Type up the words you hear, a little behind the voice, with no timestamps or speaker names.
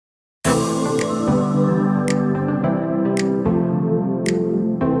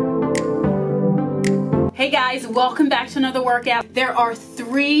Hey guys, welcome back to another workout. There are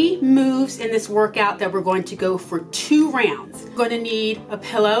 3 moves in this workout that we're going to go for 2 rounds. We're going to need a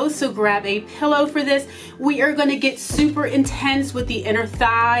pillow, so grab a pillow for this. We are going to get super intense with the inner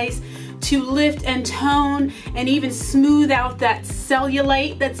thighs to lift and tone and even smooth out that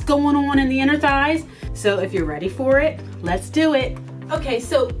cellulite that's going on in the inner thighs. So if you're ready for it, let's do it. Okay,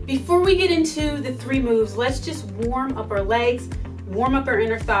 so before we get into the 3 moves, let's just warm up our legs, warm up our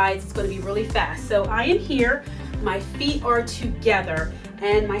inner thighs. It's going to be really fast. So I am here, my feet are together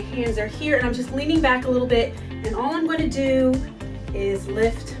and my hands are here, and I'm just leaning back a little bit, and all I'm going to do is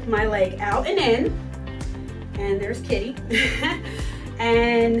lift my leg out and in, and there's Kitty.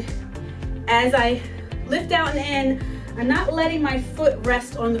 And as I lift out and in, I'm not letting my foot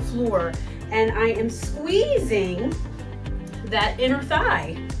rest on the floor, and I am squeezing that inner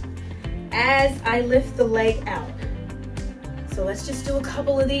thigh as I lift the leg out. So let's just do a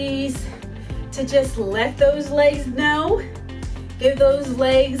couple of these to just let those legs know, give those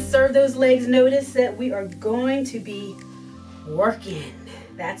legs, serve those legs notice that we are going to be working.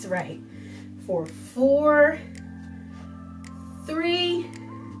 That's right. For 4, 3,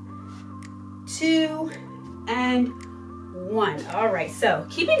 2, and 1. All right, so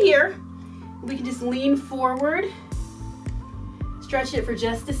keep it here. We can just lean forward, stretch it for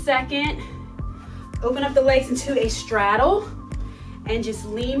just a second, open up the legs into a straddle, and just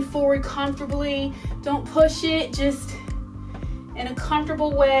lean forward comfortably. Don't push it, just in a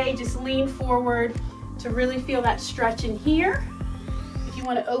comfortable way, just lean forward to really feel that stretch in here. If you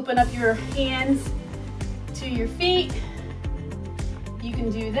want to open up your hands to your feet, you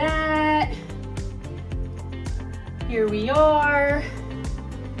can do that. Here we are.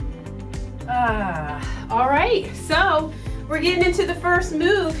 All right, so we're getting into the first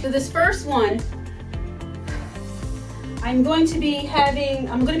move. So this first one, I'm going to be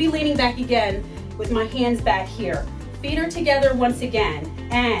leaning back again with my hands back here. Feet are together once again,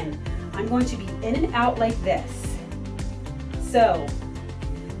 and I'm going to be in and out like this. So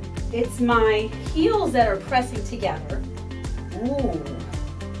it's my heels that are pressing together. Ooh.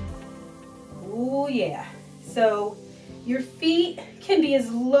 Ooh, yeah. So your feet can be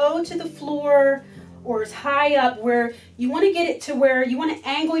as low to the floor or as high up, where you want to get it to where you want to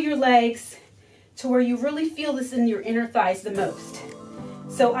angle your legs to where you really feel this in your inner thighs the most.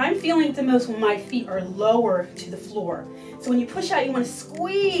 So I'm feeling it the most when my feet are lower to the floor. So when you push out, you want to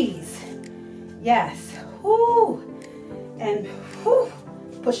squeeze. Yes. Whoo. And whoo.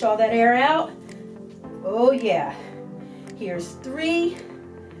 Push all that air out. Oh yeah. Here's 3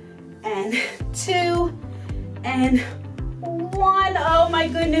 and 2 and 1. Oh my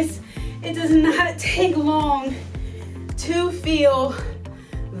goodness. It does not take long to feel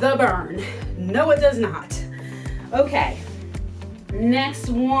the burn. No, it does not. Okay, next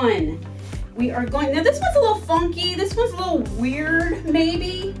one. We are going, now this one's a little funky. This one's a little weird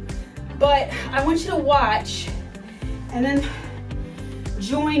maybe, but I want you to watch and then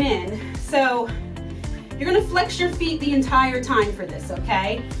join in. So you're gonna flex your feet the entire time for this,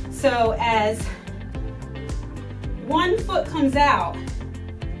 okay? So as one foot comes out,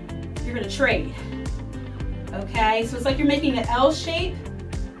 you're gonna trade. Okay, so it's like you're making an L shape.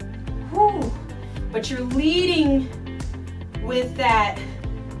 Whew. But you're leading with that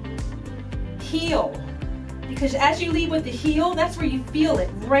heel, because as you lead with the heel, that's where you feel it,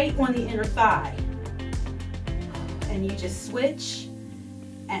 right on the inner thigh. And you just switch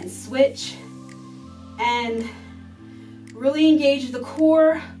and switch and really engage the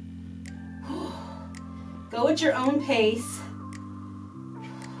core. Go at your own pace.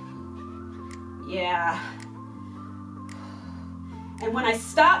 Yeah. And when I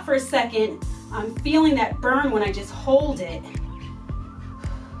stop for a second, I'm feeling that burn when I just hold it.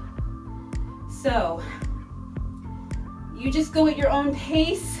 So you just go at your own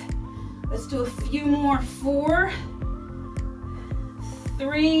pace. Let's do a few more. 4,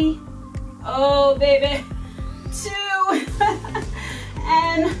 3, oh baby, 2,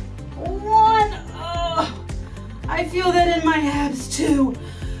 and 1. Oh, I feel that in my abs too.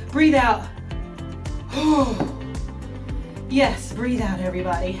 Breathe out. Oh. Yes, breathe out,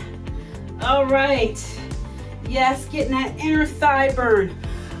 everybody. All right. Yes, getting that inner thigh burn.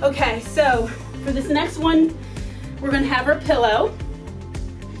 Okay, so for this next one, we're gonna have our pillow.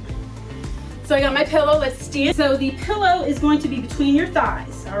 So I got my pillow, let's stand. So the pillow is going to be between your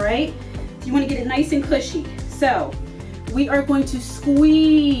thighs, all right? So you wanna get it nice and cushy. So we are going to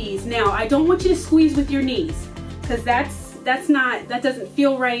squeeze. Now, I don't want you to squeeze with your knees, because that doesn't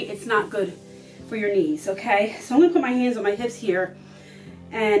feel right. It's not good for your knees, okay? So I'm gonna put my hands on my hips here,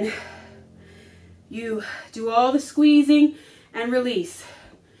 and you do all the squeezing and release.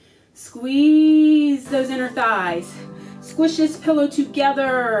 Squeeze those inner thighs. Squish this pillow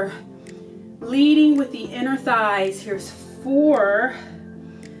together, leading with the inner thighs. Here's 4.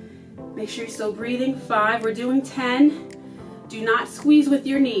 Make sure you're still breathing. 5, we're doing 10. Do not squeeze with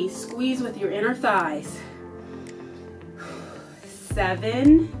your knees, squeeze with your inner thighs.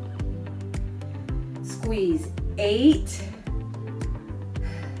 7, squeeze 8,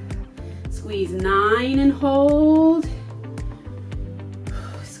 squeeze 9 and hold,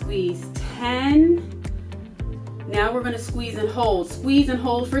 squeeze 10. Now we're going to squeeze and hold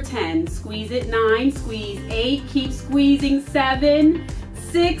for 10. Squeeze it, 9, squeeze 8, keep squeezing, 7,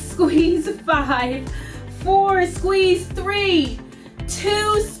 6, squeeze 5, 4, squeeze 3,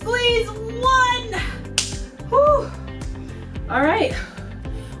 2, squeeze 1. Whew. All right,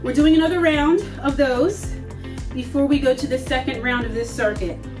 we're doing another round of those before we go to the second round of this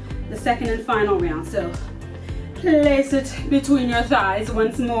circuit, the second and final round. So place it between your thighs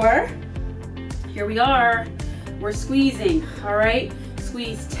once more. Here we are. We're squeezing, all right?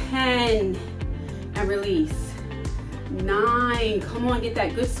 Squeeze 10 and release. 9, come on, get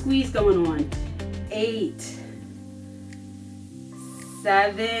that good squeeze going on. 8,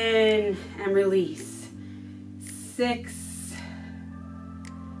 7, and release. 6,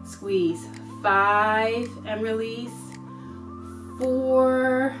 squeeze. 5, and release.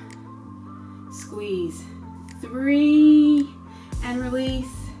 4, squeeze. 3, and release.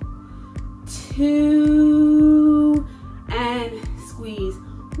 2, and squeeze.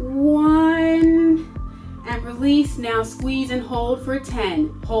 1, and release. Now squeeze and hold for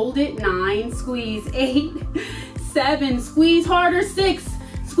 10. Hold it. 9, squeeze. 8, 7, squeeze harder. 6,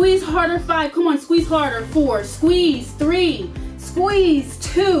 squeeze harder. 5, come on, squeeze harder. 4, squeeze. 3, squeeze.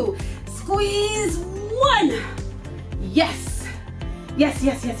 2, squeeze. 1. Yes. Yes,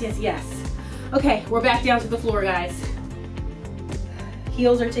 yes, yes, yes, yes. Okay, we're back down to the floor, guys.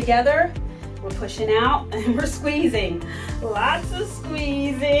 Heels are together. We're pushing out and we're squeezing. Lots of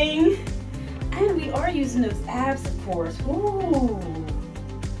squeezing. And we are using those abs, of course. Ooh.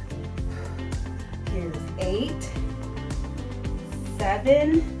 Here's 8,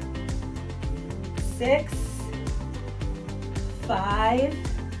 7, 6, 5,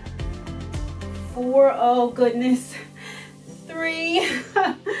 4, oh goodness, 3,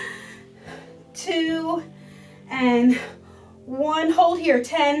 2, and 1. Hold here.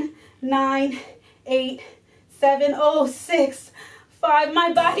 10, 9, 8, 7, oh, 6, 5.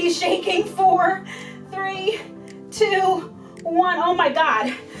 My body's shaking. 4, 3, 2, 1. Oh my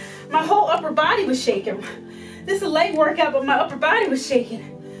God. My whole upper body was shaking. This is a leg workout, but my upper body was shaking.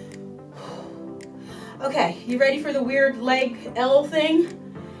 Okay, you ready for the weird leg L thing?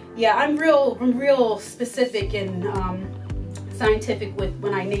 Yeah, I'm real specific and scientific with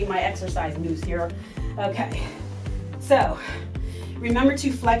when I name my exercise moves here. Okay, so remember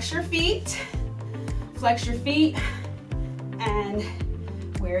to flex your feet, and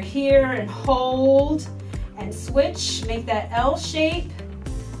we're here and hold and switch. Make that L shape.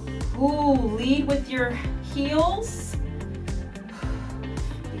 Ooh, lead with your heels,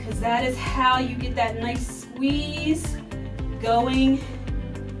 because that is how you get that nice squeeze going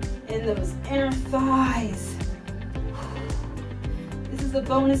in those inner thighs. This is a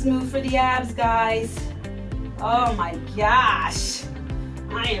bonus move for the abs, guys. Oh my gosh,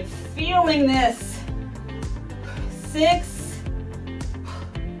 I am feeling this. 6,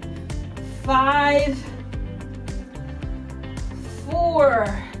 5,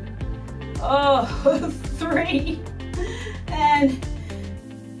 4, oh, 3, and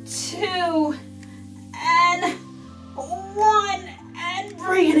 2, and 1, and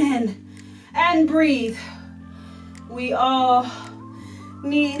breathe in, and breathe. We all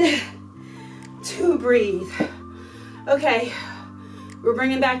need to breathe. Okay, we're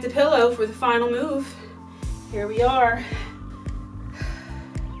bringing back the pillow for the final move. Here we are.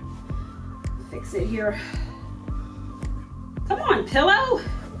 Fix it here. Come on, pillow.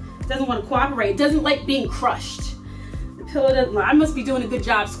 It doesn't want to cooperate. It doesn't like being crushed. The pillow doesn't. I must be doing a good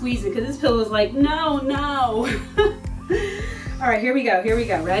job squeezing, because this pillow is like, no, no. All right, here we go. Here we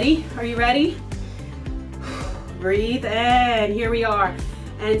go. Ready? Are you ready? Breathe in. Here we are.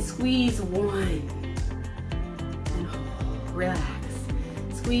 And squeeze 1. And relax.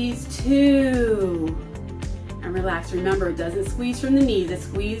 Squeeze 2. And relax. Remember, it doesn't squeeze from the knees. It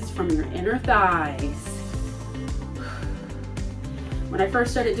squeezes from your inner thighs. When I first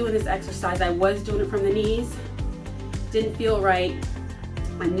started doing this exercise, I was doing it from the knees. Didn't feel right.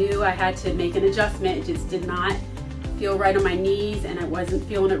 I knew I had to make an adjustment. It just did not feel right on my knees, and I wasn't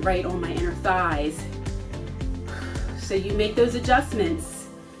feeling it right on my inner thighs. So you make those adjustments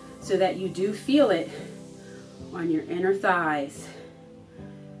so that you do feel it on your inner thighs.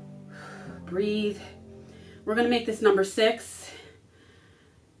 breathe. We're gonna make this number 6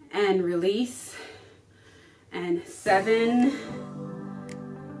 and release, and 7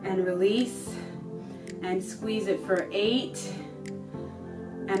 and release, and squeeze it for 8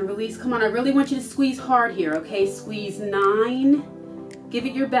 and release. Come on, I really want you to squeeze hard here, okay? Squeeze 9, give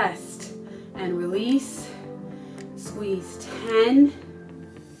it your best, and release. Squeeze 10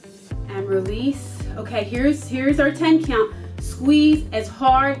 and release. Okay, here's our 10 count. Squeeze as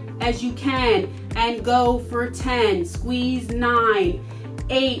hard as you can and go for 10. Squeeze 9,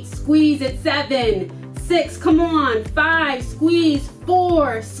 8, squeeze at 7, 6, come on, 5, squeeze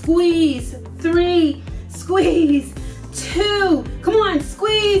 4, squeeze 3, squeeze 2, come on,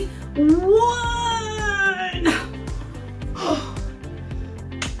 squeeze 1.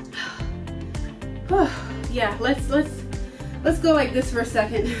 Yeah, let's go like this for a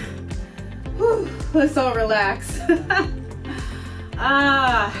second. Whew, let's all relax.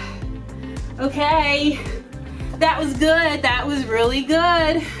 Okay, that was good. That was really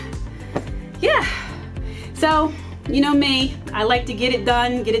good. Yeah, so you know me, I like to get it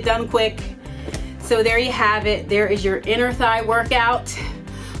done quick. So there you have it. There is your inner thigh workout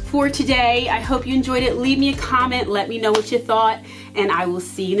for today. I hope you enjoyed it. Leave me a comment, let me know what you thought, and I will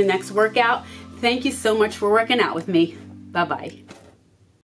see you in the next workout. Thank you so much for working out with me. Bye-bye.